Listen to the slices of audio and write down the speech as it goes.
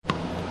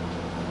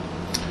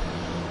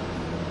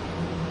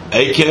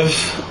Ekev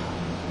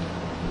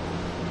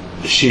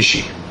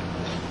Shishi.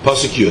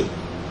 Pasuk Yud.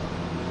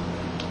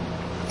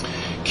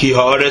 Ki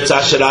haaretz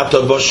asher ata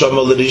b'sham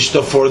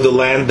l'rishta, for the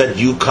land that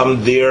you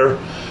come there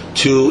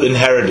to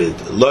inherit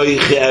it. Lo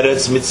yichi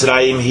eretz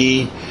Mitzrayim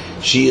hi,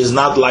 she is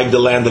not like the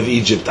land of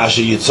Egypt.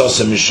 Asher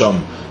yitzosem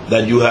misham,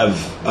 that you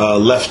have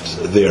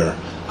left there.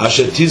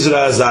 Asher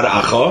tizra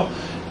zar'acha,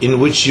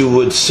 in which you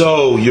would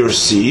sow your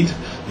seed.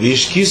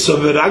 V'ishkiso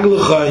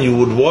v'raglecha, and you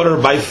would water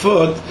by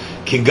foot.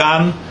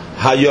 Kigan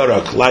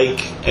hayorak,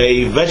 like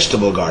a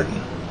vegetable garden.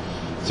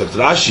 So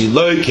Rashi,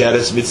 lo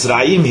keretz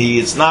Mitzrayim hi,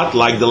 it's not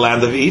like the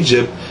land of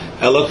Egypt,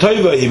 elo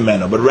toiva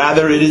himena, but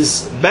rather it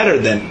is better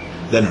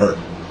than her.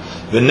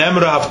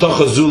 V'nemra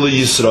haftocha zula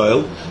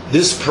Yisrael,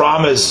 this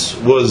promise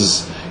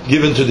was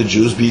given to the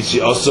Jews,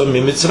 b'yitziasam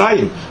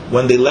miMitzrayim,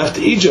 when they left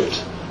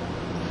Egypt.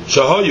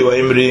 Shahoyu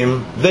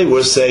emrim, they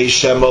were saying,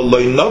 Shema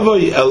loy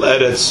novoi el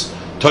eretz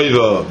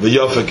toiva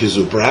v'yofa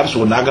kizu, perhaps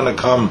we're not going to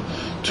come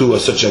to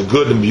such a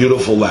good and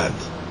beautiful land.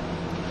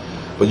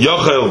 But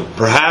Yochel,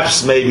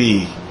 perhaps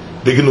maybe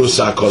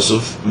Bignusa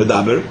Kosov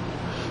Medaber,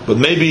 but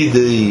maybe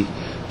the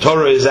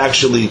Torah is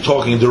actually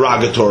talking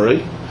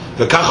derogatory.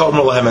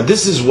 And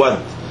this is what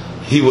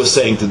he was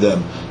saying to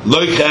them.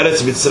 Lo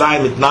Eretz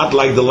Mitzrayim, it's not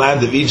like the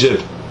land of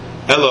Egypt,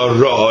 Ela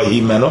Ra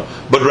Himeno,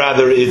 but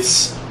rather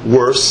it's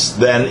worse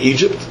than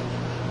Egypt.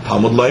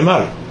 Talmud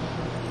Loimar.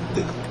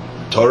 The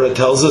Torah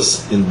tells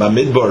us in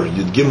Bamidbar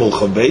Yud Gimel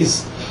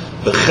Chabeis,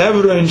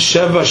 V'Chevron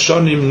Sheva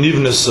Shonim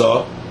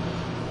Nivnesa,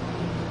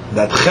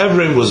 that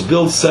Chevron was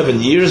built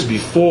 7 years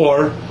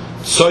before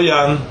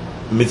Tzoyan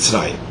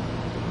Mitzrayim.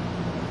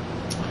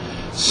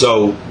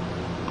 So,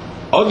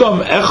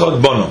 Adam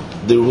Echad Bono,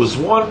 there was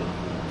one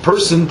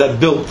person that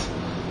built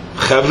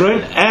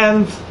Chevron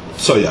and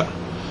Tzoyan.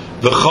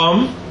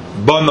 V'cham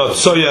Bono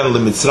Tzoyan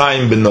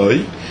LeMitzrayim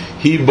Benoi,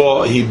 he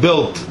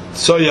built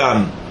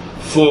Tzoyan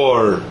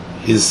for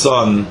his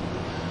son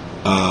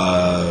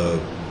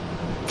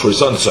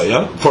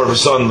Tzoyan, for his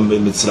son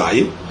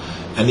Mitzrayim,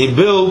 and he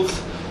built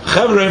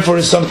Chevron for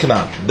his son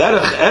Canaan.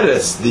 Derech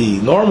Eretz,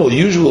 the normal,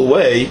 usual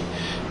way,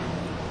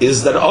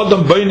 is that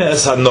Adam boine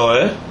es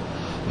hanoeh,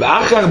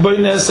 v'achach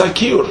boine es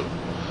hakir.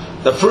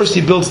 That first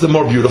he builds the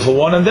more beautiful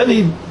one, and then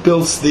he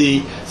builds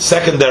the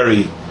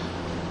secondary,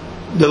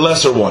 the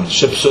lesser one.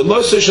 Because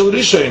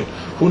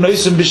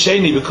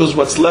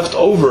what's left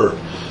over,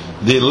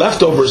 the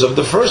leftovers of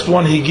the first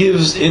one, he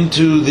gives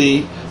into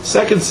the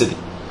second city.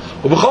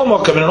 In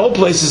all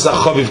places, the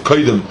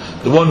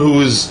one who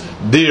is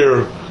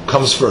there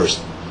comes first.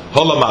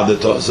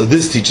 So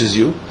this teaches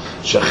you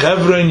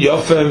Shechevron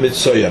Yofe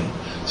Mitzoyan.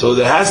 So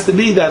there has to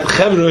be that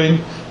Chevron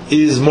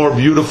is more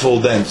beautiful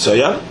than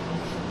Tzoyan.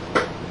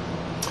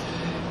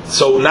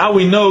 So now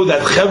we know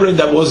that Chevron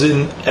that was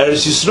in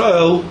Eretz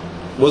Yisrael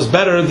was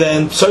better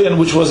than Tzoyan,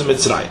 which was in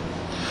Mitzrayim.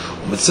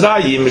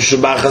 Mitzrayim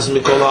Mishubachas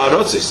Mikol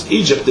Ha'arotzis.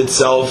 Egypt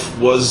itself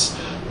was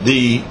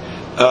the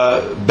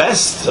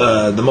best,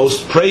 the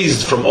most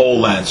praised from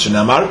all lands.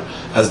 Shenamar,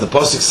 as the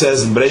pasuk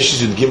says in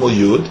Bereshit Yud Gimel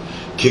Yud,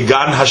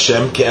 Kigan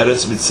Hashem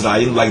Ke'eretz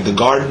Mitzrayim, like the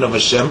garden of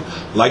Hashem,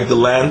 like the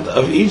land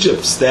of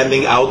Egypt,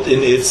 standing out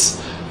in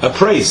its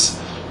praise.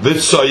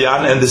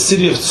 V'Tzoyan, and the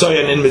city of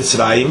Tzoyan in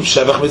Mitzrayim,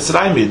 Shevach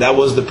Mitzrayim, that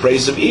was the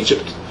praise of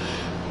Egypt.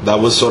 That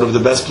was sort of the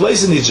best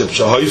place in Egypt.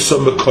 Shahoyso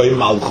Mekoim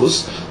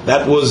Malchus,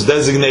 that was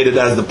designated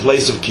as the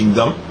place of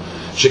kingdom.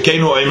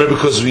 Shekenu Omer,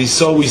 because we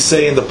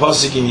say in the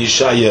pasuk in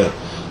Yeshaya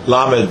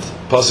Lamed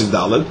pasuk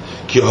Daled,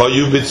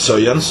 Kihoyu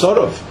B'Tzoyan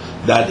Sorov,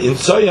 that in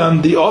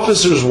Tzoyan the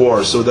officers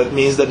wore, so that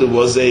means that it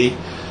was a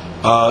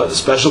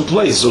special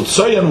place. So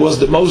Tzoyan was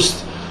the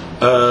most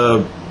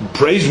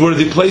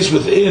praiseworthy place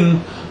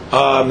within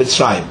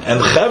Mitzrayim,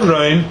 and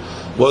Chevron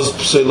was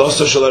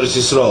Pseilosa Shel Eretz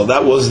Yisrael.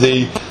 That was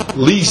the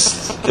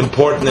least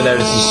important in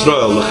Eretz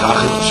Yisrael.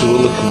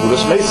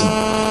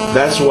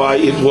 That's why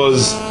it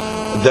was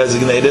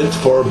designated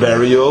for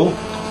burial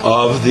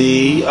of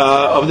the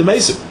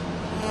Mason.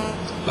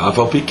 And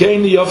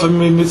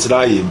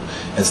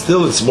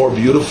still it's more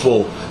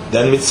beautiful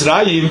than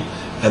Mitzrayim,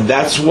 and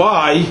that's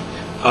why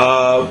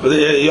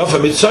Yofa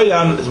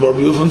Mitzoyan is more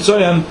beautiful than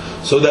Tzoyan.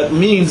 So that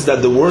means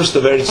that the worst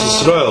of Eretz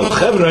Yisrael,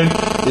 Chevron,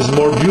 is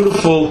more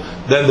beautiful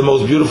than the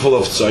most beautiful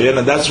of Tzoyan,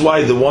 and that's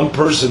why the one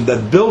person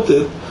that built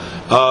it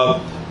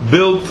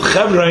built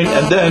Chevron,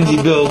 and then he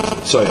built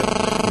Tzoyan.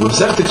 In the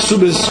Tractate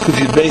Ksubis,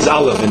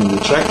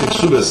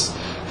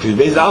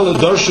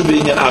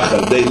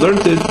 they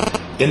learned it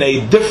in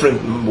a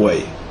different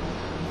way.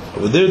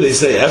 Over there they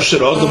say,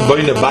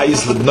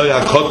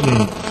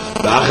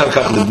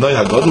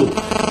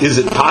 is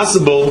it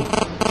possible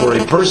for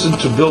a person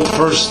to build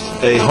first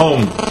a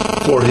home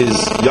for his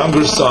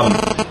younger son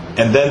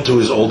and then to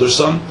his older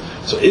son?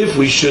 So if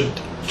we should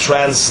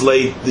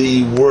translate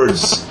the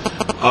words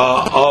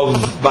of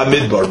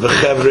Bamidbar,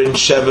 V'Chevron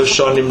Sheva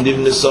Shonim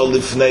Nivnesa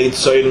Lifnei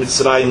Tzoyan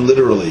Mitzrayim,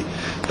 literally,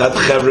 that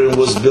Chevron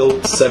was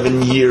built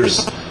 7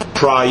 years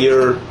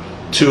prior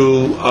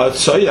to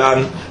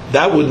Tzoyan,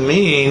 that would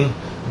mean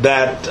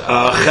that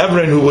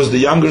Chevron, who was the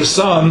younger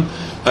son,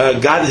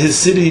 got his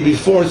city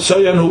before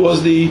Tzoyan, who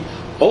was the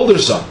older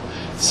son.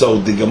 So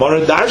the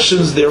Gemara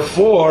darshans,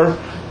 therefore,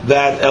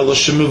 that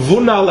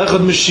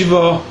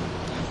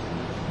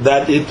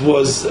that it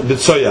was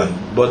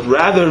B'tsoyan, but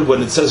rather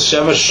when it says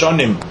Sheva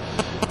Shonim,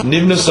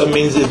 Nivnasa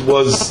means it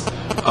was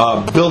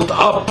built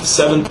up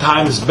 7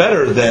 times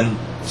better than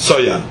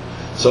Tsoyan.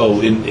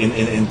 So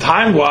in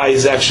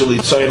time-wise, actually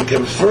Tsoyan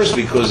came first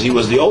because he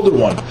was the older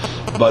one,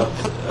 but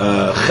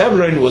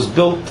Hebron was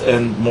built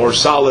and more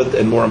solid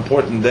and more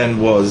important than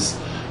was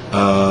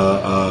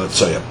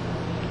Tsoyan.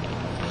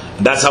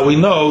 That's how we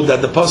know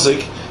that the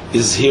pasuk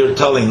is here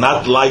telling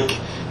not like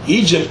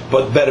Egypt,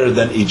 but better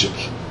than Egypt.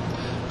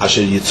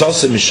 Asher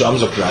yitzose misham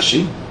zok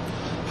Rashi,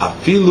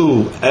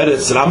 afilu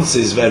eretz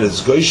Ramses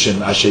ve'eretz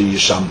Goshen asher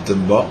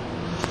yishamtem ba.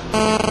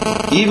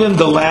 Even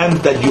the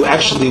land that you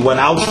actually went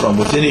out from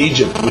within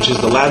Egypt, which is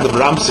the land of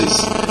Ramses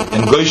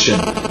and Goshen,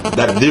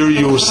 that there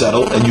you were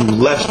settled and you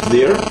left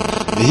there.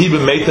 The Hebrew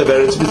Meitav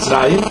Eretz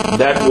Mitzrayim,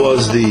 that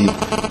was the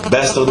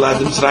best of the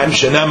land of Mitzrayim.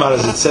 Shenemar,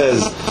 as it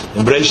says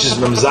in Bereshis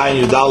Mem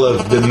Zayin Yud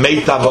Aleph, the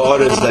Meitav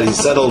Ha'oretz, that he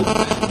settled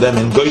them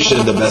in Goshen,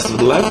 in the best of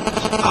the land.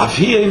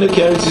 Afi Eino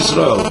Eretz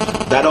Yisrael,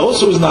 that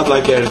also is not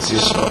like Eretz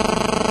Yisrael.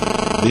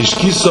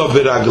 V'ishkiso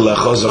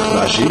v'raglecha zok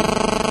Rashi,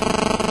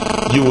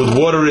 you would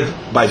water it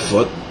by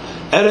foot.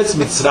 Eretz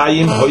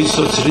Mitzrayim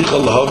hoiso tzricha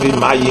lahavi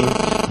mayim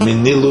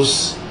min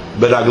nilus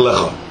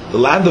beraglecha. The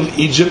land of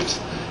Egypt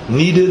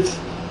needed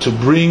to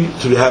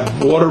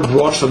have water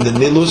brought from the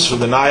Nilus, from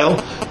the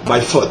Nile, by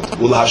foot,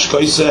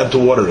 ulahashkoisa, and to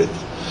water it.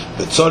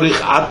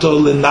 V'tzorich ato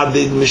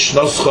lenadid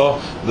mishnoscha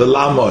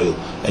v'lamoil,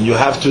 and you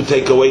have to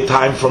take away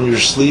time from your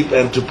sleep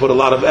and to put a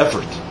lot of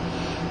effort.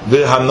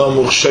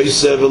 V'hanomuch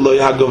shoise v'lo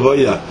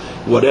yagavoya,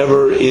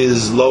 whatever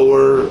is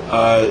lower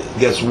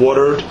gets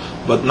watered,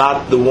 but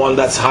not the one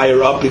that's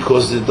higher up,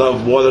 because the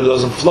water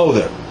doesn't flow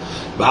there.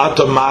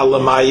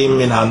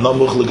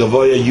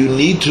 You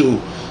need to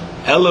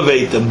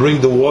elevate and bring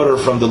the water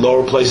from the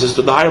lower places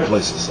to the higher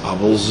places.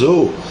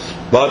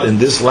 But in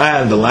this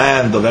land, the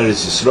land of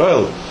Eretz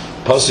Yisrael,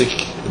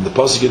 the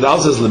pasuk Yudal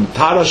says,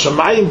 "Limtara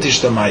shamayim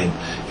tishtamayim,"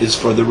 is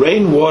for the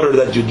rainwater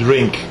that you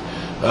drink.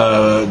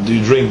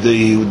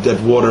 That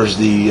waters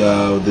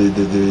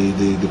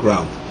the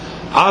ground.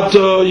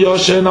 Ato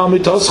yoshen al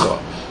mitoscha,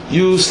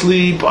 you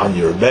sleep on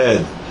your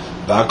bed.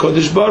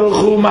 V'Hakodesh Baruch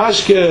Hu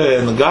mashke,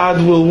 and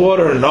God will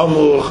water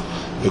namuch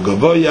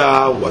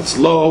v'gavoya, what's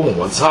low and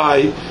what's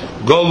high,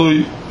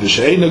 golui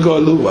v'sheina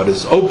golu, what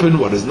is open,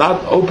 what is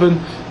not open,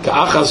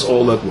 ka'achas,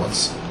 all at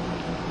once.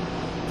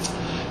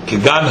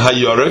 Kegan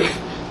hayorek,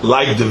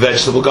 like the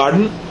vegetable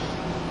garden.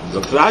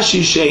 Dr.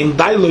 Rashi shein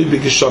dailoi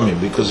b'geshomim,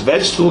 because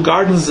vegetable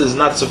gardens is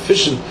not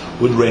sufficient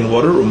with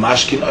rainwater.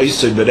 Umashkin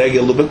oisoi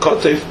beregel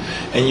u'bekotef,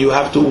 and you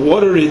have to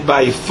water it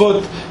by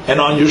foot and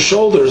on your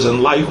shoulders.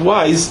 And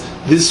likewise,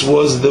 this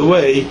was the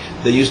way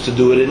they used to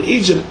do it in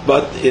Egypt.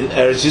 But in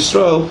Eretz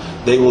Yisrael,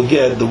 they will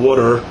get the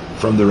water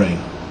from the rain.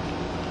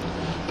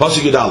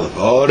 Pasuk Yud Aleph,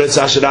 Oretz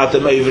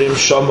asheratem eivrim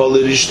shomo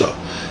l'rishto,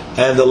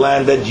 and the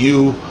land that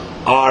you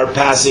are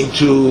passing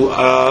to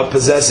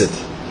possess it.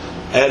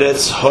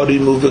 Eretz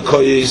horimu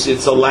v'koyis,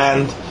 it's a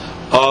land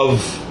of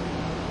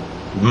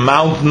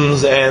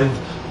mountains and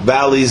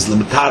valleys.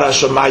 L'mtara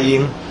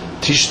shamayim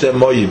tishte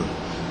moyim,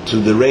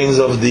 to the rains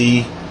of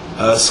the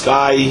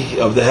sky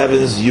of the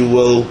heavens you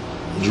will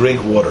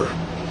drink water.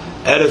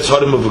 Eretz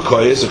horimu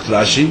v'koyis,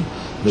 Rashi,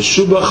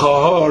 meshubach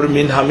hahor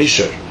min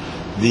hamisher,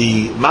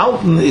 the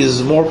mountain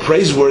is more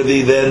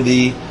praiseworthy than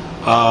the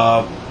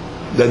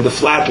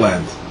flat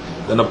land,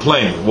 than a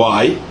plain.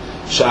 Why?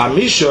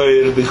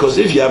 Because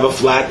if you have a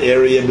flat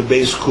area in the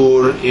Beis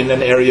Kur, in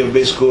an area of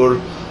Beis Kur,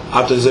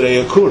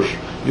 atazerei kur,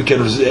 you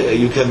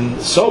can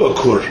sow a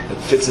kur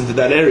that fits into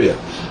that area.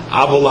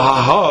 Avol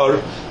hahar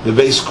the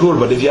Beis Kur,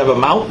 but if you have a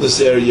mountainous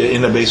area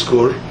in a Beis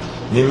Kur,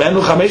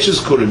 mimenu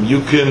chameshes kurim,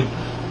 you can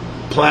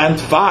plant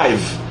 5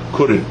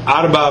 kurim.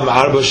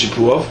 Arba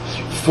shipuov,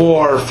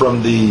 4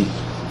 from the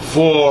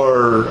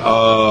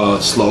 4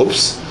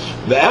 slopes.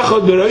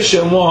 Ve'echad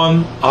b'rosh, and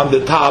 1 on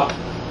the top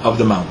of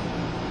the mountain.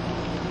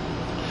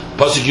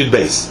 Pasuk Yud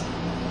Beis,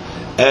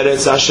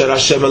 Eretz asher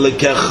Hashem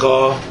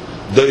Elokecha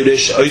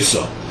doirish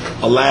oisa,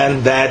 a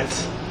land that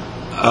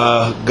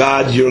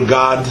God, your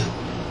God,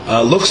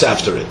 looks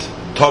after it.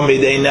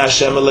 Tomid ein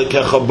Hashem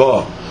Elokecha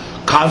ba,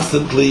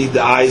 constantly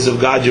the eyes of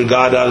God, your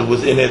God, are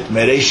within it.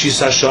 Mereshis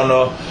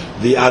hashana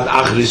v'ad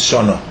achris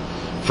shana,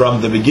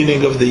 from the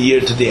beginning of the year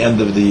to the end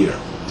of the year.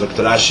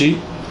 Dr. Rashi,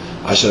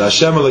 asher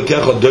Hashem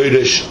Elokecha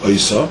doirish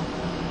oisa,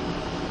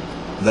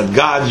 that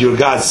God, your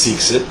God,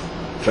 seeks it.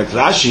 But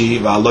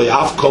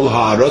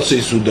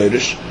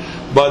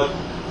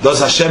does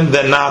Hashem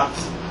then not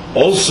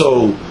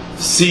also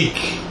seek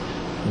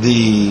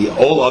the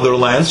all other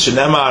lands?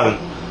 Shenemar,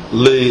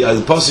 as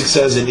the pasuk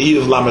says in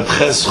Eiv Lamed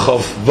Ches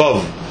Chof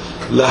Vav,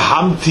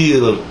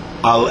 lehamtir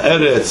al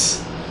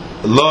eretz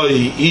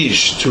loy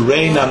ish, to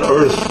reign on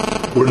earth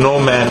where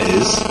no man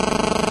is.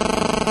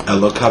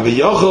 Elo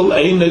kaviyachol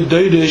ein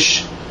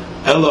doirish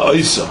ela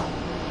oisa.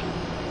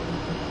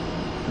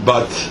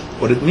 But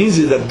what it means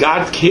is that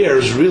God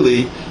cares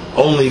really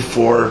only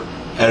for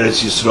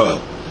Eretz Yisrael.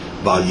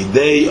 through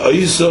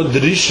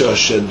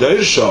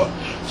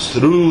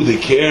the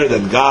care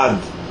that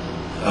God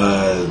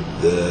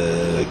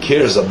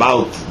cares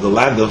about the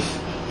land of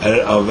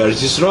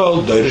Eretz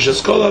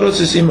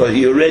Yisrael,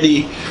 he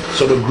already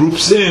sort of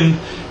groups in,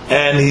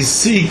 and he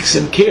seeks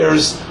and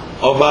cares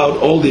about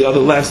all the other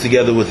lands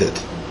together with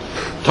it.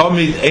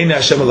 Constantly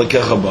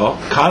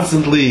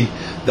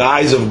the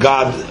eyes of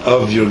God,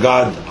 of your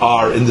God,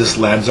 are in this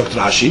land. Zok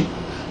Rashi.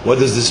 What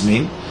does this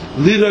mean?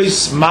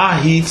 Lirois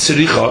mahi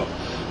tzricha,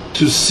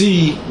 to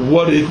see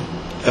what it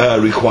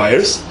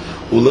requires.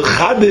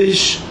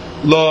 Ulechadish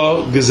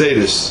lo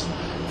gezeris,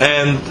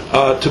 and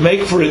to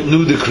make for it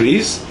new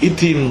decrees.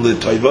 Itim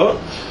l'toiva,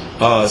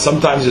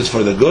 sometimes it's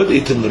for the good.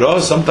 Itim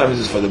l'ra, sometimes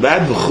it's for the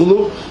bad.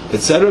 V'chulu,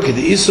 etc.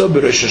 K'di iso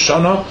b'Rosh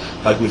Hashanah,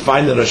 like we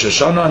find in Rosh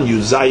Hashanah and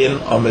Yuzayin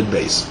Amud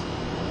Beis.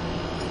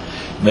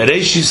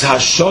 Mereshis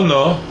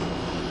Hashanah,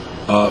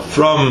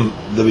 from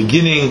the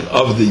beginning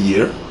of the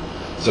year.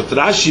 Zokt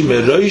Rashi,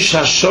 Merosh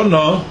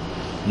Hashanah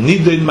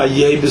nidin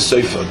mayeh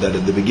b'soifa, that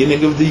at the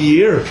beginning of the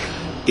year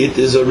it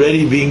is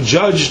already being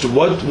judged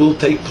what will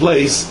take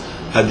place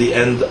at the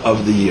end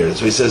of the year.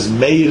 So he says,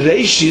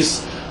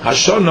 Meireshis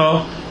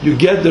Hashanah, you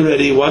get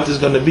already what is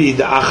going to be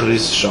the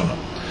Achris Shana.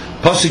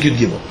 Pasuk Yud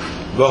Gimel.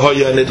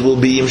 V'hoya, and it will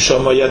be Im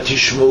Shamaya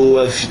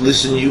Tishmu, if you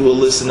listen, you will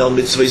listen El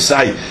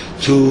Mitzvah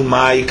to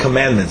my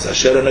commandments.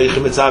 Asher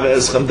Anoichem Mitzvah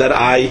Eschem, that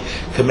I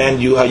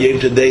command you Hayim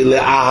today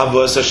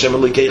Le'ahavas Hashem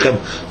Elokeichem,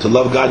 to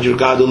love God your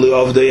God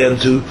U'le'ovdei, and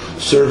to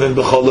serve Him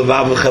B'chol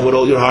Levavechem, with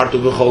all your heart,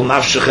 B'chol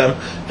Nafshechem,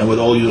 and with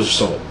all your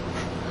soul.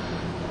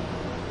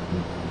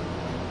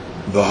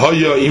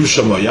 V'hoya Im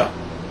Shamaya,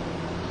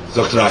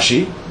 Zokt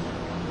Rashi,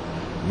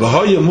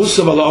 V'hoya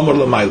Musav Ala Amar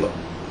L'mayla,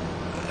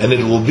 and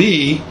it will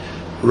be,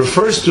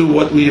 refers to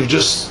what we have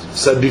just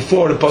said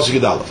before in Pasuk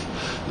Yud Aleph.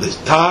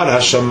 L'tar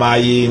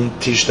hashamayim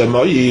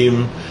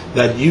tishtamoyim,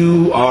 that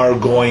you are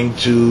going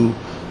to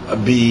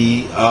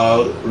be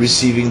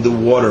receiving the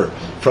water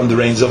from the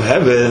rains of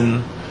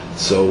heaven.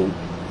 So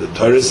the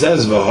Torah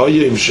says,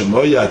 V'hoyim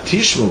shemoya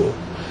tishmu,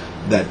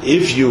 that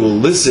if you will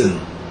listen,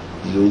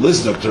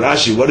 Dr.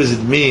 Rashi, what does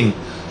it mean?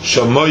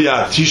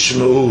 Shemoya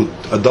tishmu,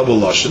 a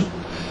double lashon.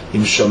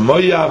 Im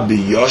shemoya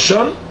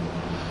biyoshan,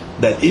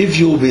 that if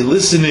you will be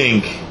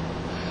listening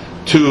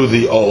to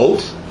the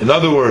old, in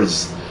other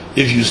words,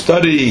 if you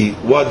study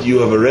what you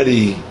have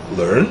already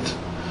learned,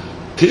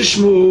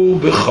 tishmu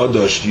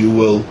b'chodosh, you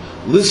will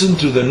listen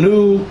to the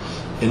new,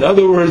 in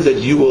other words, that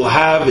you will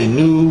have a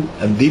new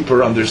and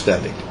deeper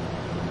understanding.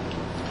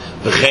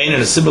 V'chein,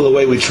 in a similar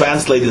way, we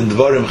translate in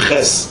Dvarim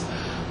Ches,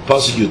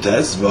 Pasuk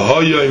Yutes,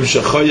 v'hoyo im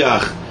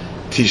shechoyach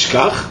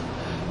tishkach,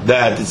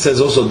 that it says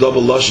also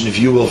double lashon, if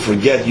you will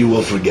forget, you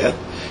will forget.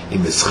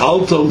 Im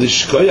ischalto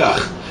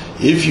lishkoyach,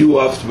 if you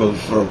have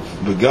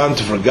begun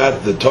to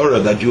forget the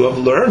Torah that you have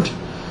learned, in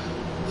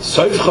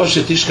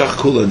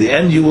the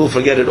end you will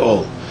forget it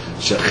all.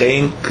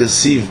 Shechein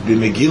kasiv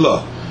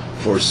b'Megillah,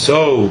 for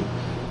so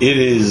it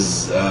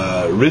is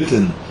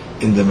written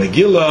in the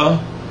Megillah,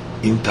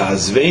 in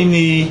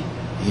Tazveni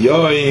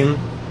yoim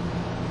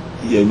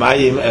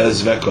yemayim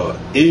ezveka,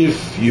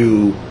 if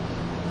you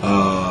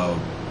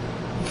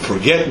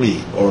forget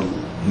me or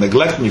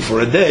neglect me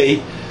for a day,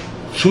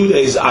 2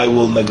 days I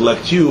will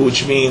neglect you,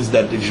 which means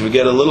that if you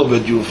forget a little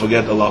bit, you will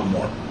forget a lot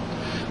more.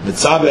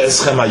 Mitzvah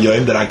eschem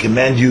hayoim, that I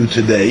command you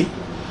today.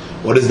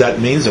 What does that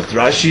mean? Zokt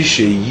Rashi,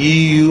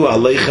 sheyiyu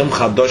aleichem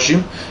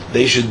chadoshim,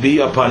 they should be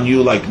upon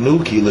you like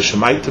new, ki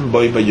l'shemaitem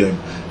boi bayoim,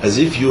 as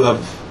if you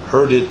have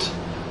heard it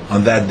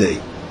on that day.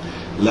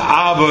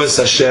 La'avos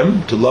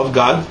Hashem, to love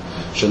God.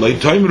 Shaloi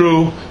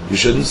toimru, you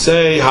shouldn't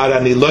say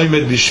harani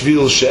loimed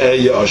bishvil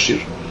she'eh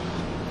ashir,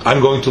 I'm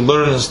going to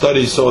learn and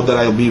study so that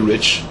I'll be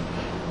rich,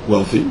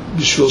 wealthy.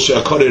 Bishvil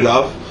she'akori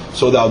rav,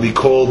 so that I'll be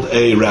called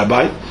a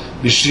rabbi.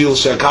 Bishvil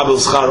she'akabel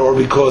schar, or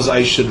because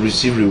I should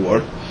receive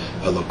reward.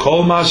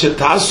 Kol ma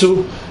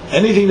she'tasu,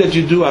 anything that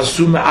you do,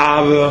 asu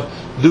me'ava,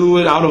 do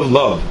it out of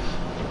love.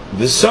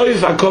 V'soif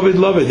akovid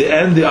love, at the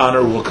end the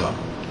honor will come.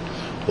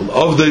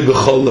 Ul'ovdei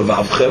b'chol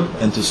levavchem,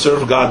 and to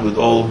serve God with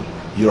all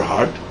your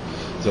heart.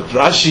 Zok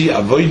Rashi,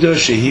 avoida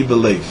shehi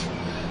belev,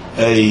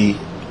 a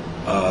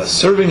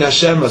serving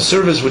Hashem, a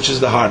service which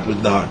is the heart,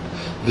 with the heart.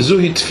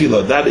 V'zuhi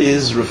tefillah, that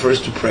is, refers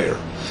to prayer.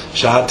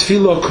 Shahat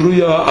tefillah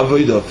kruya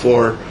avoida,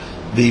 for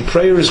the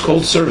prayer is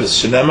called service.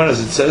 Shenemar, as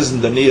it says in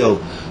Daniel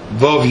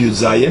Vav Yud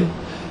Zayin,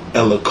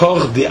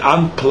 Elokoch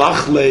di'an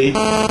plachle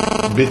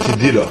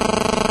b'tidira,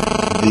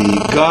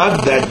 the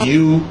God that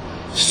you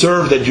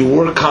serve, that you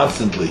work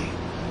constantly.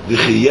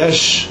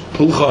 V'chiyesh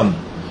pulchan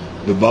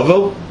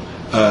b'Bavel,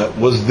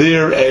 was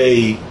there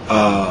a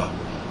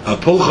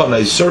pulchan,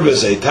 a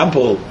service, a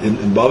temple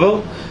in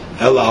Bavel?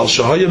 El al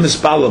shahaya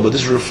mispala, but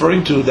this is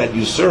referring to that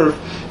you serve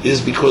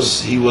is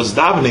because he was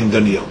davening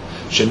Daniel.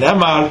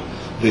 Shenemar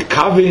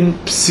v'kavin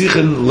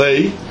psichen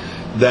lei,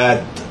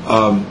 that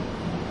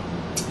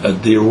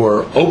there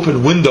were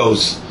open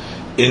windows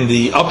in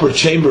the upper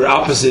chamber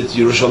opposite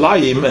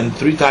Yerushalayim, and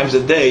 3 times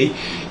a day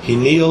he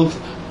kneeled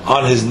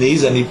on his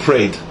knees and he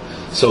prayed.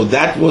 So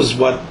that was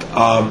what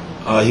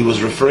he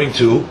was referring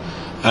to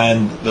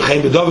And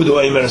v'chein b'David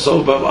u'aymer,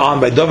 so on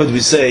by David we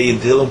say in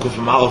Tehillim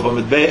Kufim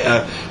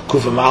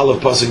Aleph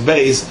Pasuk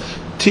Beis,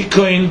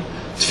 Tikoin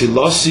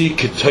Tfilosi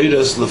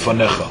Ketoiras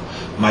Lefanecha.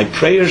 My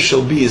prayer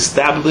shall be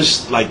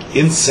established like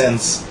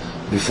incense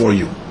before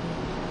you.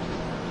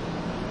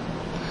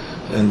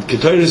 And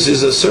Ketoiras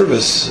is a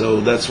service,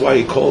 so that's why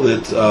he called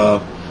it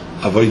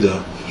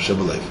Avodah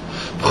Shebelev.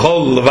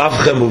 V'chol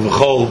levavchem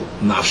u'v'chol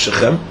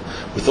nafshechem,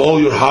 with all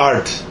your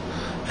heart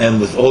and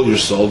with all your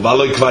soul.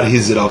 V'aloi kvar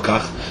hizir al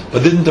kach.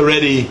 But did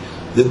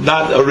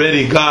not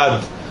already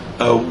God,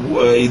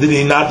 did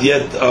he not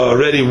yet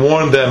already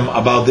warn them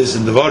about this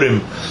in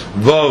Devarim?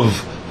 Vav,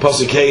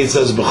 Pasuk Hey, it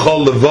says,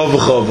 B'chol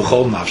levavcha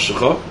v'chol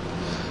nafshecha,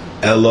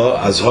 Ela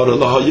azhara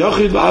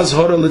lahayachid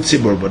v'azhara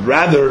l'tzibur. But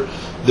rather,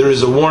 there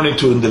is a warning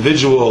to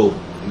individual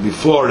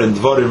before in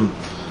Devarim,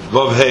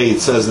 Vav Hey, it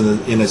says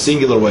in a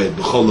singular way,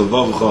 B'chol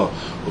levavcha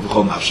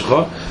v'chol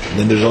nafshecha. And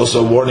then there's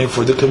also a warning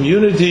for the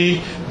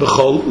community,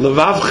 B'chol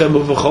levavchem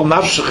v'chol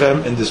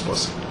nafshechem, in this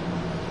Pasuk.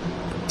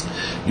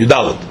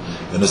 Yudalit,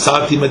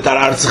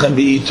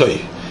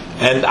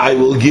 and I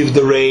will give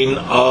the rain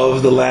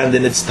of the land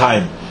in its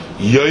time.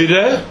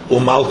 Yoire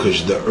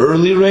u'malkush, the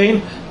early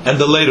rain and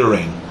the later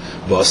rain.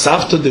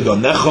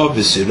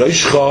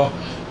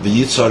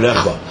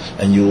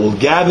 And you will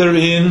gather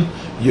in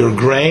your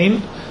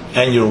grain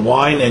and your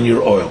wine and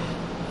your oil.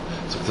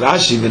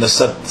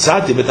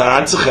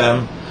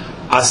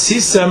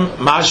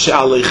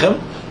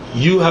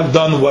 You have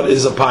done what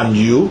is upon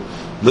you,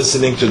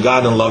 listening to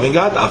God and loving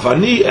God.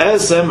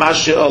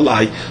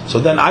 So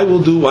then I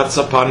will do what's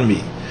upon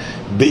me.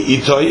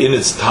 Be'itoy, in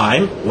its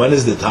time. When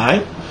is the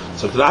time?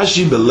 So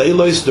Rashi,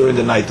 beleilois, during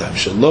the nighttime.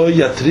 Shelo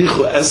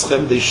yatrichu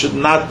eschem, they should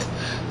not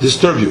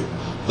disturb you.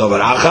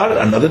 Davar achar,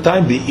 another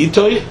time.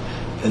 Be'itoy,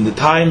 and the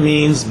time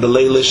means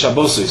beleile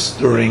shabosis,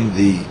 during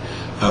the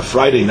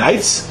Friday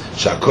nights.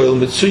 Shakoil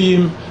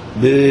mitzuyim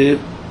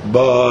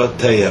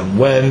be'bateyem,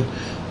 when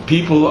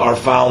people are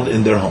found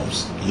in their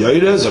homes.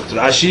 Yoire, Zokt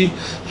Rashi,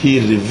 hi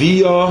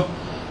rivia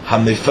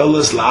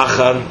hamefeles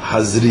la'achar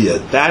hazriya.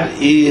 That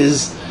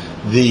is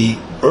the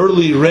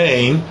early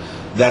rain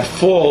that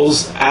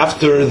falls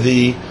after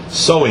the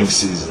sowing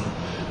season.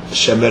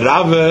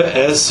 Shemerave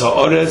es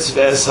ha'oretz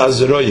ve'es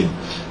hazroyim.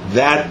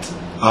 That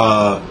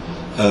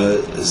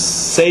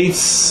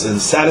sates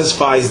and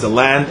satisfies the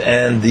land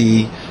and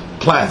the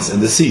plants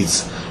and the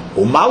seeds.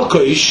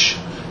 Umalkoish,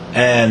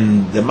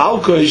 and the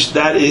Malkoish,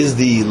 that is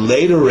the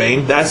later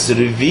rain, that's the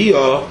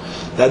Riviyah,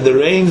 that the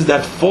rains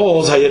that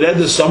falls, Hayered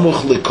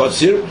Samuch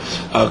Likotzir,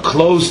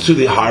 close to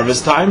the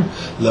harvest time,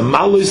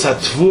 Lemaluis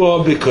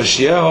Hatvua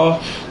Bikoshiah,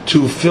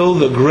 to fill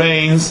the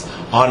grains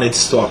on its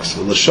stalks.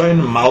 L'shoin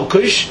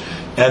Malkoish,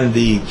 and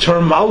the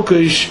term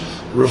Malkoish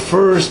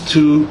refers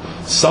to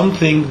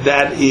something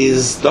that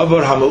is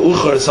Davar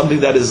Hamauchar, something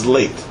that is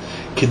late.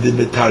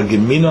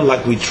 Kidibetargemina,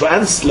 like we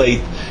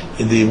translate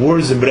in the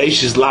words in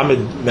Bereshis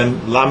Lamed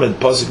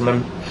Posik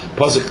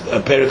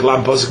Perik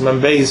Lam Posik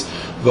Membeis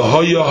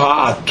V'hoyo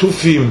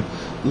ha'atufim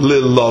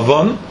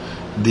lilavon,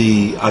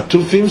 the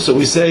atufim. So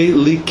we say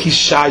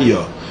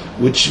likishaya,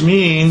 which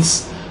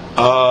means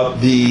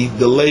the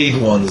delayed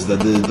ones. That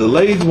the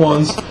delayed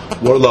ones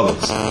were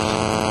lavons.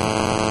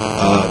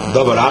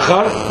 Davar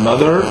achar,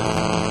 another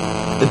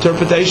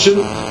interpretation.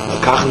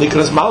 Lakach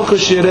nikras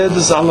malkosh yered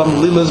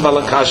salam lilas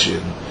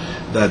valakashin.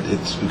 That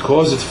it's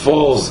because it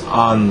falls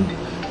on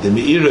the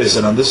meiris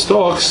and on the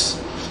stalks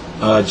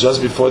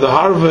just before the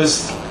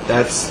harvest.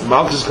 That's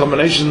Malchus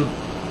combination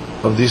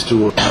of these two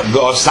words.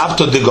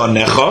 V'osavto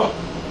digonecha,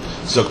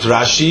 zokt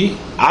Rashi,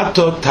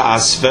 ato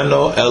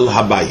ta'asfeno el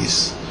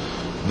habayis,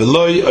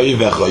 v'loi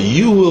oivecha.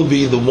 You will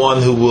be the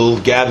one who will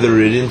gather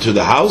it into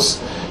the house,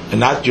 and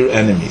not your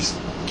enemies.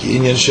 Ki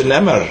inyan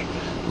shenemer,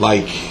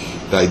 like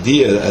the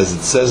idea as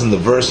it says in the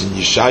verse in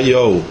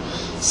Yeshayahu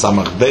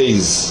Samach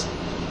Beis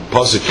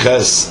Pasuk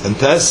Ches and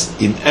Tes,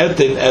 in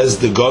eten as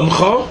the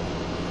goncha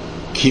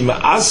ki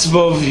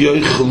ma'asvov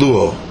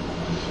yoichluho,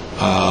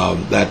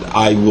 that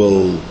I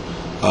will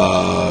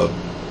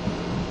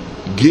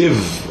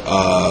give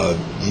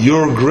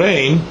your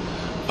grain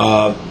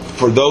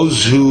for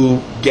those who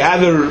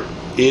gather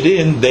it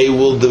in. They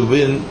will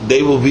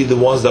be the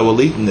ones that will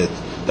eat it.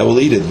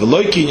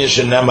 V'loi kinyan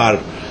shenemar,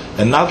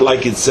 and not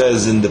like it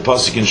says in the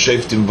pasuk in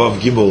Shoftim Vav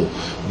Gimel,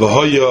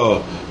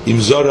 v'hoya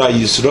imzora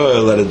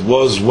Yisrael, that it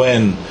was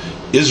when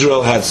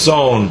Israel had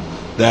sown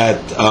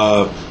that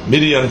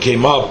Midian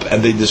came up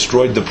and they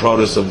destroyed the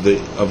produce of the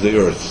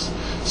earth.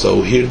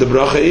 So here the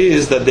bracha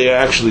is that they are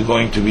actually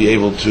going to be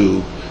able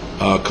to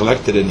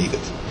collect it and eat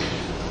it.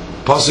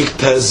 Pasuk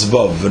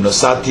Tezvav,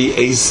 v'nosati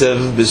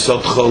esev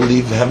b'sotcha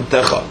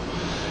livhemtecha,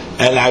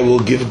 and I will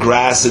give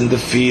grass in the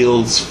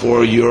fields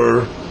for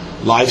your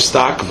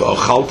livestock,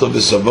 v'ochalta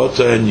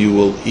v'savota, and you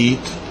will eat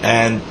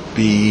and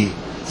be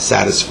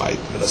satisfied.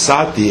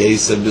 V'nosati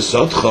esev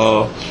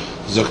b'sotcha,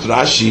 zokt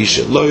Rashi,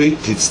 sheloi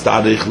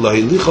titztarich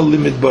lahilicha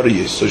limit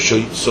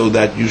bariyos, so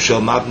that you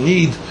shall not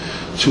need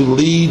to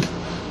lead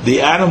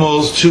the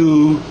animals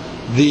to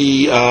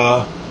the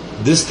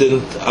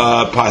distant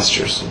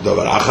pastures.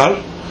 Davar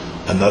achar,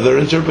 Another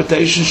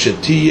interpretation,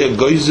 Shetiya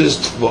Goizes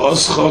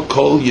Tvoscha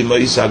Kol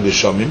Yemeis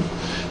HaGeshamim,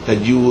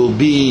 that you will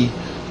be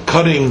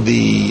cutting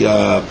the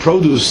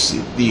produce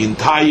the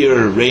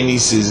entire rainy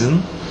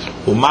season,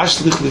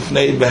 Umashlich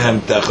Lifnei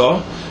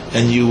Behemtecha,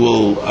 and you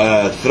will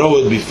throw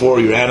it before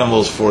your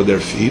animals for their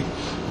feed.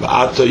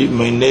 V'ato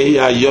Meinei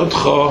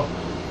Hayotcha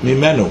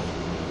Mimenu.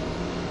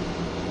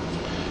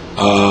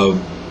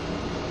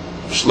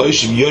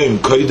 Shloishim Yom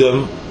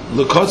Koidem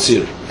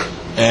L'Kotzir.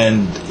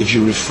 And if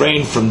you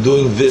refrain from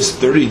doing this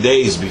 30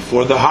 days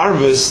before the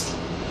harvest,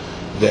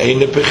 the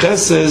Eine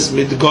Pecheses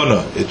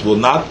Midgona, it will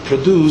not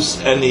produce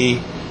any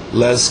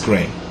less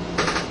grain.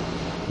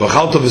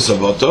 B'chalta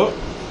v'savoto,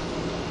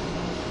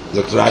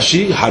 Dr.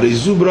 Rashi,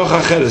 Harizu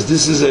bracha cheres.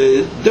 This is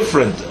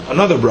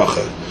another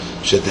bracha.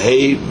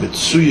 Shethei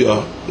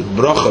mitzuya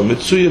bracha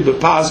mitzuya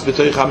bepas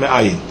b'toich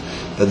hame'ayin.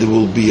 That there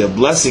will be a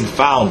blessing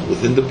found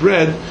within the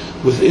bread,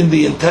 within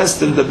the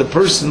intestine, that the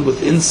person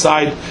with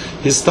inside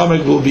his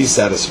stomach will be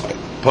satisfied.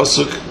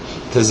 Pasuk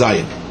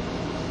Tezayin.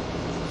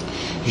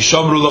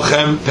 Yishamru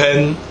lachem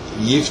pen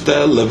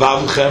yifta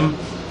levavchem.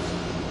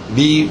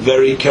 Be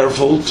very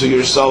careful to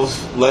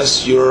yourself,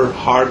 lest your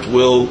heart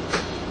will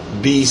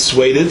be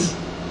swayed.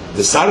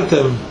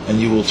 V'sartem,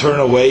 and you will turn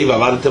away.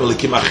 V'avadetem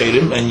lekim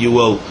acherim, and you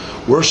will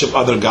worship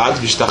other gods.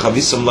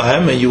 V'shtachavisam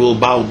lahem, and you will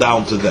bow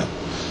down to them.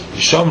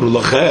 Yishamru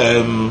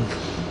lachem,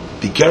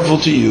 be careful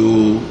to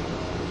you.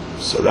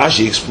 So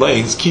Rashi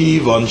explains,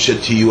 Kivon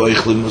shetiyu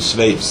oichlin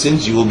musveiv,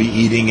 since you will be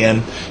eating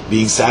and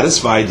being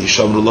satisfied.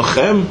 Yishamru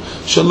lachem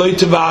shaloi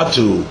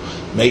tevatu.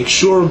 Make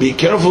sure, be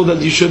careful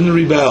that you shouldn't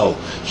rebel.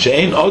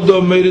 She'ein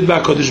odom meirid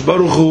ba'kodesh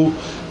baruch hu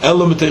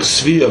elam etech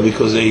svia,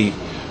 because a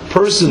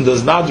person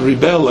does not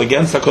rebel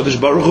against HaKadosh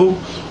Baruch Hu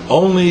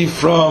only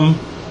from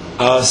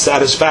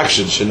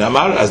satisfaction.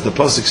 Shenamar, as the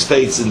pasuk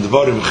states in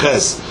Devarim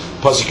Ches,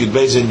 pasuk Yud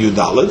Beis and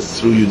Yudalit,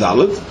 through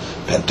Yudalit,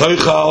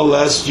 pentoichal,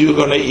 lest you're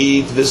going to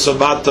eat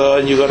v'savata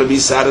and you're going to be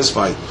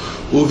satisfied.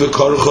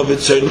 Uvekorcha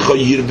v'tzoincha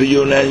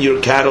yirbiyun, and your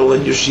cattle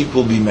and your sheep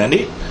will be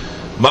many.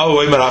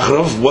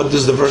 What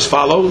does the verse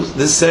follow?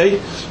 This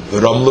say,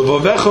 V'ram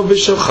levavecha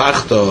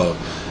v'shachachta,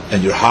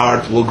 and your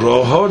heart will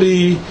grow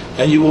haughty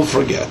and you will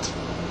forget.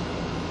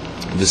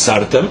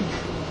 V'sartem,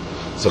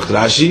 Zok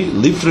Rashi,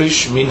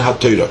 lifresh min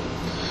ha-Torah.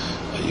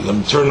 You're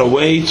going to turn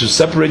away to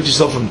separate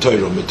yourself from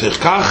Torah.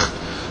 Mitechkach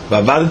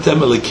v'avadetem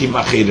elikim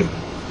achirim.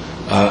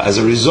 As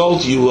a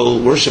result, you will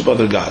worship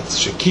other gods.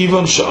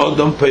 Shekivon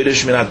she'odam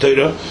perish min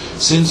ha-Torah.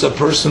 Since a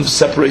person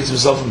separates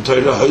himself from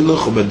Torah,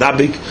 hoylech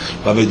u'bedabik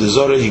v'avodah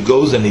zarah, he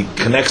goes and he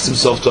connects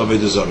himself to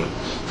avodah zarah.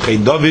 Chei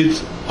David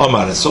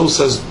Omar, and so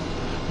says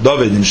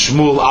David in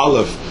Shmuel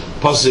Aleph,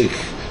 pasuk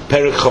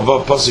Perek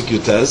Chavav, pasuk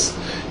Yutes,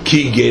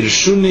 Ki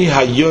gershuni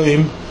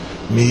hayoim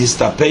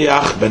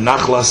mihistapeach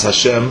benachlas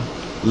Hashem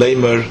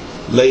leimer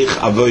leich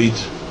avoid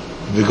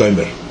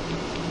v'gomer.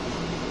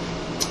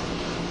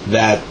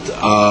 That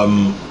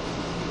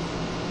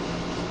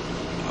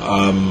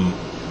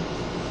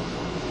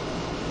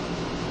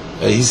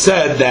he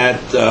said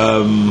that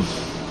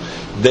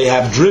they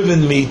have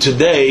driven me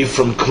today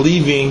from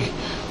cleaving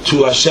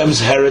to Hashem's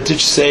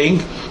heritage,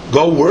 saying,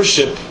 go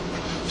worship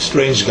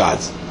strange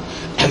gods.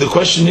 And the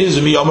question is,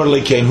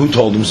 who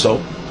told him so?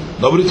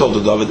 Nobody told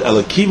the David.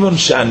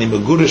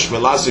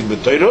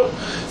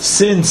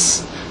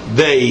 Since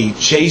they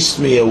chased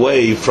me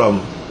away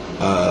from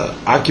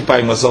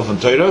occupying myself in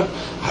Torah,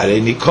 so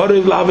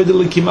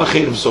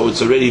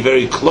it's already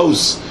very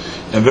close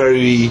and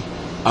very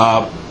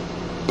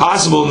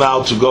possible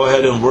now to go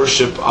ahead and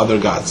worship other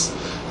gods.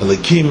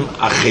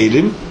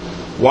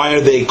 Why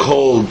are they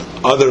called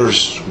other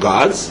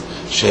gods?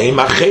 They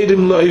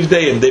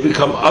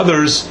become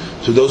others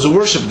to those who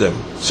worship them.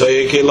 So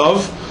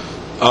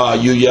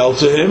you yell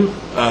to him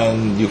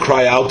and you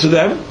cry out to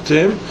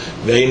him,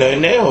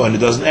 and it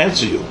doesn't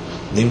answer you.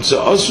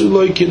 So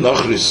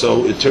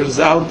it turns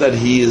out that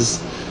he is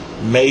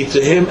made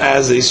to him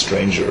as a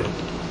stranger.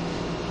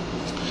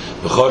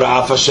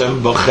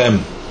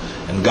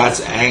 And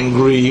God's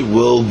angry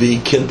will be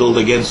kindled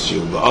against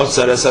you.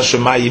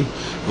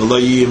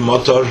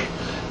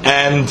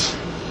 And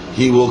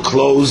He will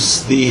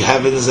close the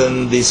heavens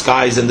and the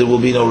skies, and there will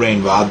be no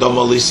rain.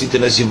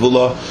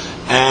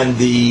 And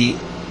the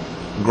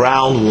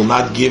ground will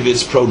not give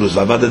its produce.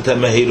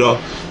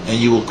 And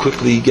you will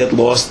quickly get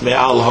lost from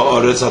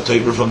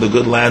the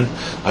good land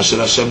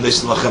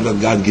that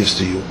God gives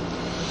to you.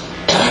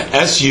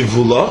 Es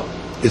yivula,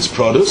 its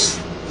produce.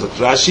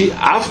 Rashi,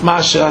 af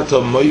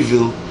mashata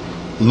moivil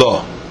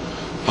lo.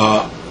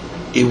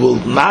 It will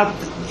not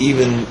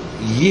even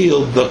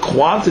yield the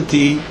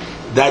quantity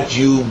that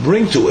you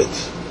bring to it.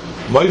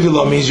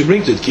 Moivila means you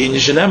bring to it. Ki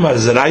nishenemar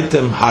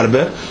zeraitem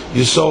harbe,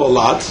 you sow a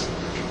lot.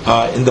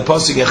 In the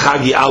pasuk in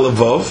Chagi Aleph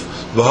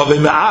v'havei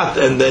me'at,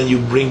 and then you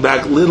bring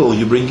back little.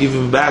 You bring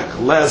even back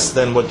less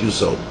than what you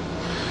sowed.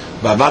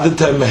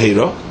 V'avadetem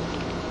meheira.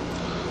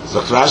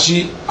 Zok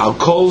Rashi, al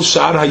kol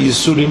shar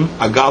hayisurim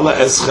agala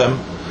eschem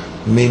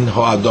min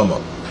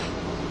ha'adama.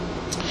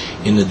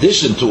 In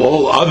addition to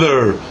all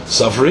other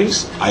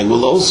sufferings, I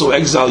will also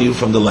exile you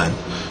from the land.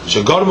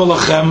 Shegar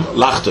malachem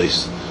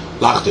lachtois.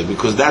 lachte,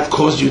 because that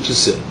caused you to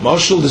sin.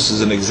 Marshal, this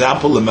is an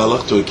example,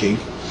 lemelech, to a king.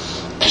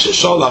 He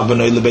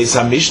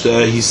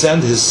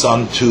sent his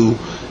son to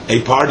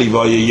a party,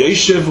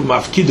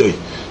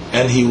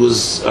 and he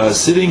was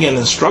sitting and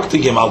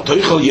instructing him,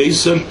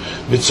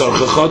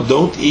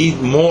 don't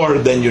eat more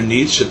than your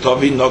need, so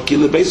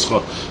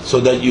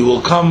that you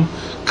will come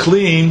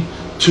clean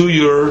to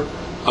your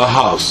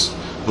house.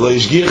 He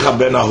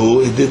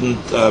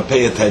didn't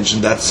pay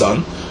attention, that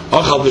son. He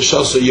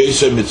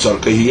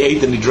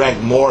ate and he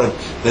drank more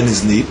than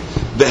his need.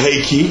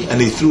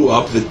 And he threw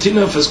up.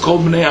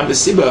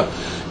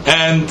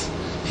 And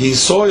he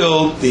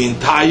soiled the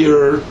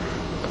entire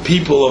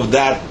people of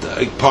that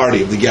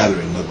party, of the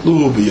gathering.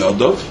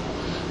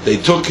 They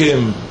took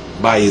him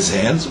by his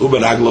hands,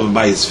 and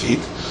by his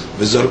feet,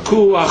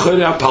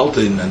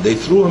 and they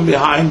threw him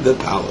behind the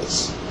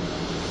palace.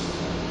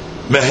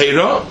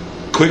 Mehera,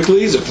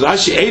 quickly,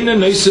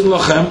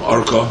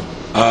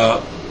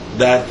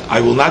 that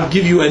I will not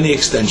give you any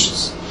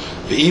extensions.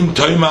 And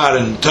Toimar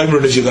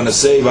is you're going to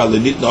say,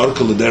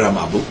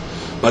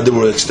 but there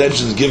were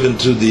extensions given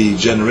to the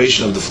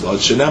generation of the flood.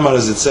 Shenemar,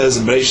 as it says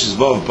in Bereshis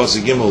Vav,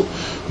 Pasuk Gimel,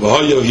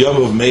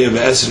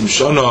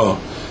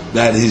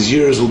 that his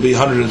years will be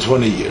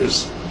 120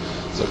 years.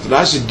 The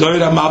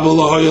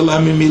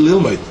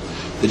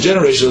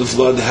generation of the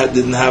flood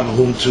didn't have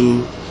whom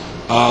to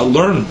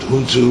learn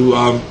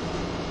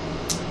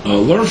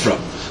from.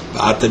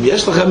 But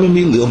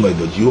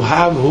you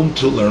have whom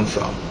to learn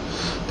from.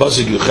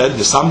 Pasuk Yuched,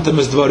 v'samtem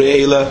es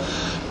dvarei eila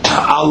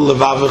al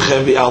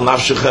levavechem v'al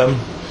nafshechem,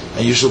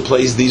 and you shall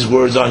place these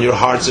words on your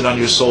hearts and on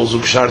your souls.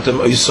 Ukshartem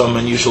oisam,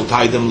 and you shall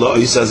tie them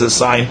la'ois as a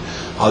sign.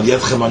 Al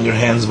yetchem, on your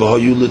hands.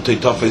 V'hoyu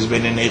l'toitafes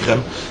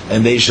beineinechem,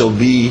 and they shall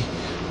be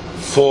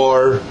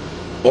for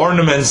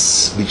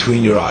ornaments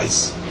between your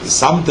eyes.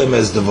 V'samtem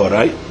es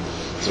dvarei.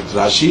 So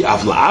Rashi,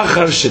 af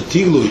la'achar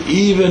shetiglu,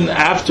 even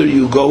after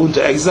you go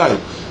into exile.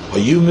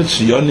 You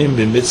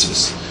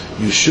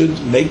should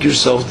make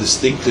yourself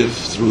distinctive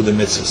through the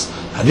mitzvahs.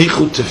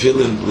 Hanichu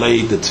tefillin,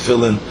 lay the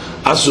tefillin.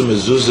 Asu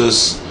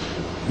mezuzas,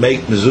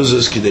 make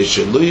mezuzas kidei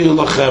shelu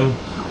lachem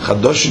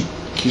chadosh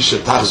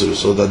kishetachzru,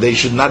 so that they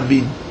should not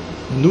be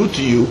new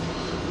to you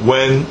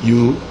when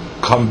you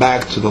come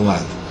back to the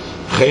land.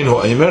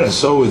 And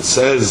so it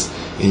says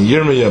in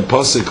Yirmiyah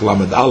Pasuk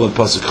Lamed Aleph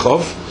Pasuk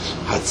Chov,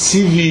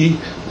 Hatzivi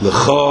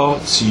lecha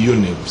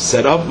tziyunim,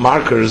 set up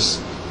markers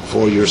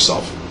for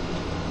yourself.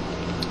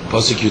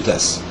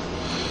 Prosecutes.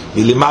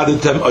 And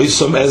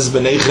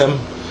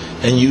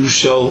you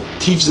shall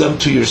teach them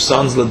to your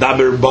sons,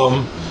 Ladaber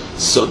Bam,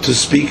 so to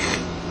speak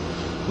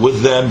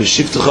with them,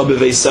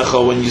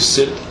 when you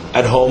sit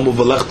at home, and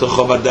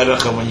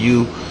when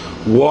you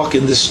walk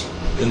on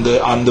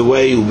the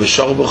way,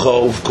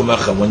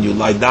 when you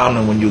lie down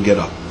and when you get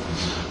up.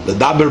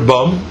 Ladaber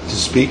Bam, to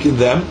speak in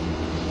them.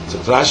 So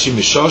Rashi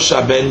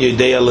Mishosha ben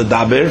Yedea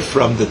Ladaber,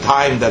 from the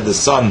time that the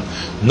son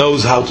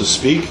knows how to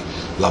speak.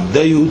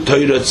 Lamdeyu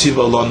Torah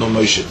Tziva Lanu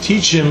Moshe.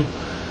 Teach him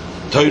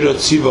Torah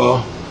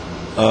Tziva.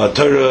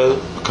 Torah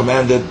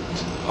commanded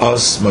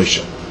us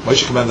Moshe.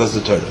 Moshe commanded us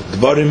the Torah.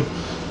 Dvarim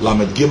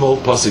Lamed Gimel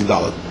Pasuk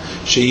Dalet.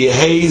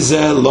 Sheyehei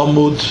Zeh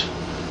Lomud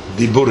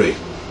Dibure.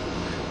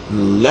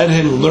 Let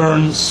him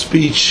learn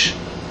speech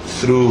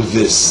through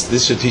this.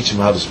 This should teach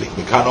him how to speak.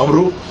 Mekan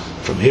Omru.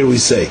 From here we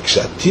say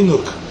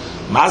Kshatinuk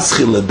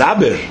Maschil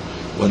Ledaber.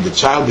 When the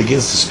child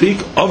begins to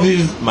speak,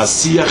 Aviv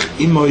Masiach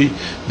Imoy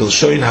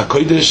Bilshoin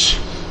HaKodesh,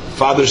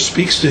 father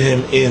speaks to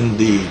him in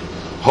the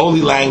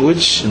holy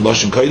language, in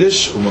Lashon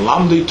Kodesh,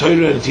 Umalamdi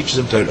Torah, and teaches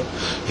him Torah.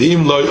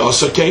 V'im loy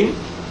osokein,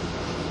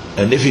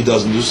 and if he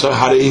doesn't do so,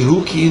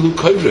 Hareihu Ki'ilu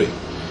Kovrei,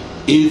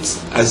 it's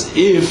as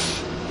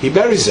if he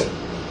buries him.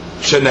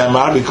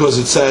 Shenemar, because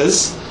it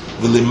says,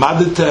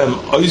 V'limaditem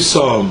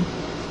oisom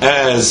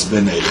as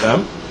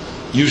benechem,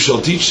 you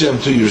shall teach them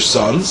to your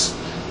sons,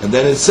 and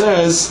then it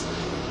says,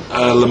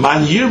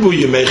 Leman yirbu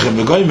yemechem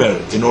v'goymer,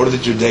 in order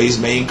that your days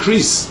may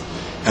increase,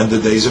 and the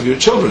days of your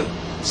children.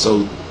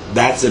 So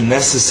that's a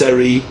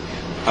necessary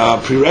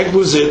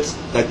prerequisite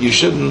that you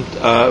shouldn't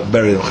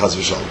bury them. Chas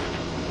v'shalom.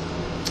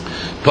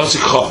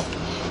 Pasuk Chav,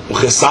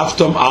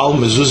 uchesaftom al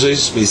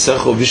mezuzos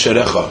beisecho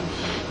v'sharecha.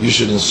 You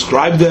should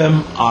inscribe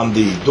them on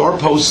the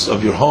doorposts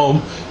of your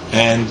home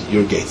and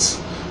your gates.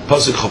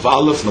 Pasuk Chav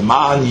Aleph,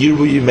 Leman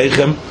yirbu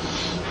yemechem,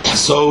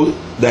 so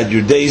that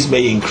your days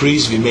may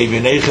increase, v'mei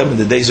v'nechem, in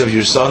the days of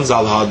your sons,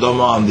 al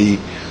ha'adoma, on the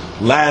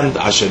land,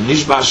 asher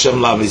nishba Hashem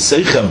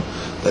laviseichem,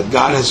 that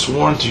God has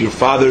sworn to your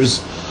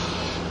fathers,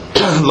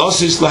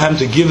 losis lahem,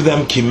 to give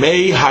them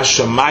kimei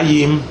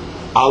hashamayim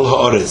al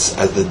ha'oretz,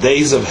 as the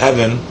days of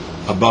heaven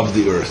above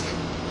the earth.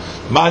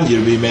 Man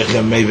yirbi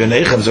mechem mei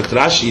v'nechem, zokt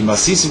Rashi,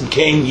 masisim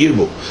kein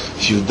yirbu.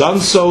 If you've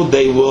done so,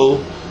 they will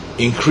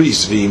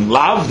increase. V'im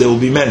lav, there will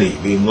be many.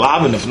 V'im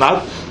lav, and if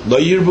not, lo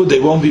yirbu,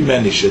 they won't be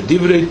many.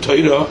 Shedivrei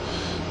Torah,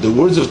 the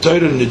words of Torah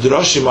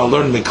nidrashim are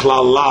learned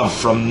miklal lav,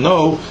 from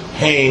no,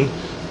 hain,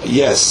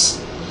 yes,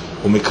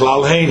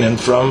 umiklal hain, and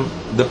from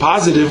the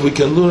positive we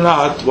can learn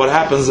out what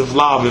happens if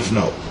lav, if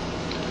no.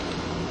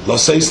 Lo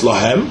seis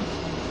lahem,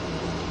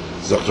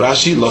 Zok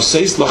Rashi, lo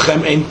seis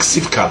lachem ein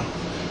ksivkan.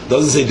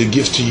 doesn't say to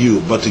give to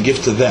you, but to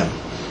give to them.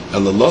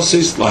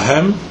 Elalosis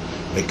lahem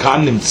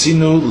mekan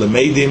nimtzinu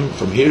lemeidim.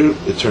 From here,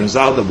 it turns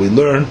out that we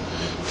learn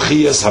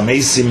tchiyas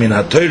hameisim min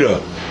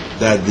haTorah,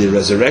 that the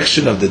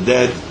resurrection of the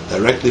dead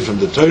directly from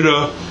the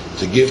Torah,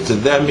 to give to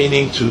them,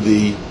 meaning to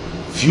the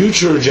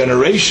future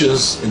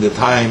generations in the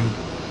time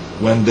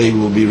when they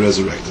will be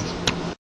resurrected.